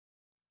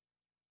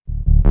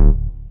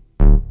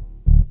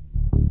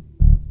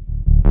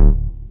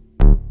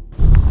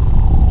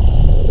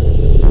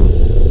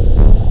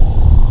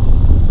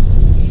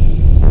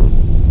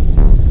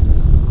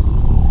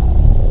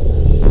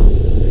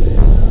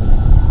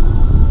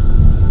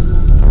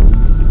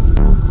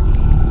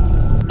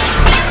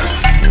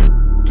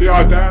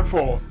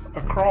Danforth,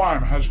 a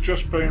crime has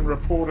just been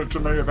reported to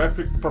me of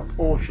epic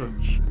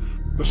proportions.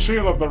 The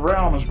seal of the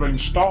realm has been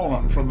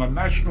stolen from the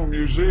National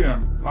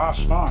Museum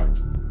last night.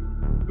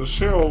 The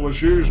seal was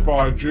used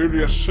by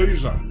Julius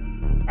Caesar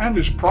and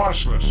is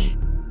priceless.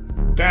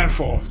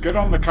 Danforth, get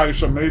on the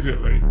case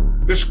immediately.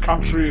 This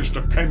country is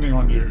depending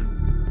on you.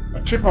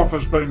 A tip-off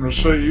has been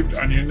received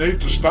and you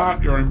need to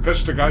start your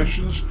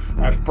investigations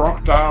at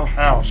Brockdale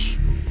House,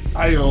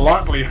 a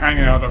likely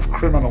hangout of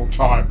criminal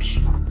types.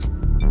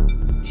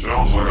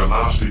 Sounds like a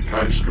nasty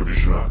case,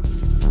 Commissioner.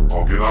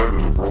 I'll get over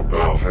to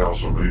Brockdale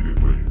House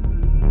immediately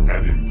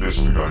and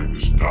investigate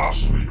this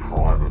dastardly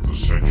crime of the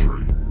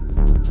century.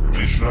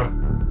 Commissioner,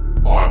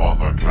 I'm on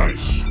the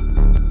case.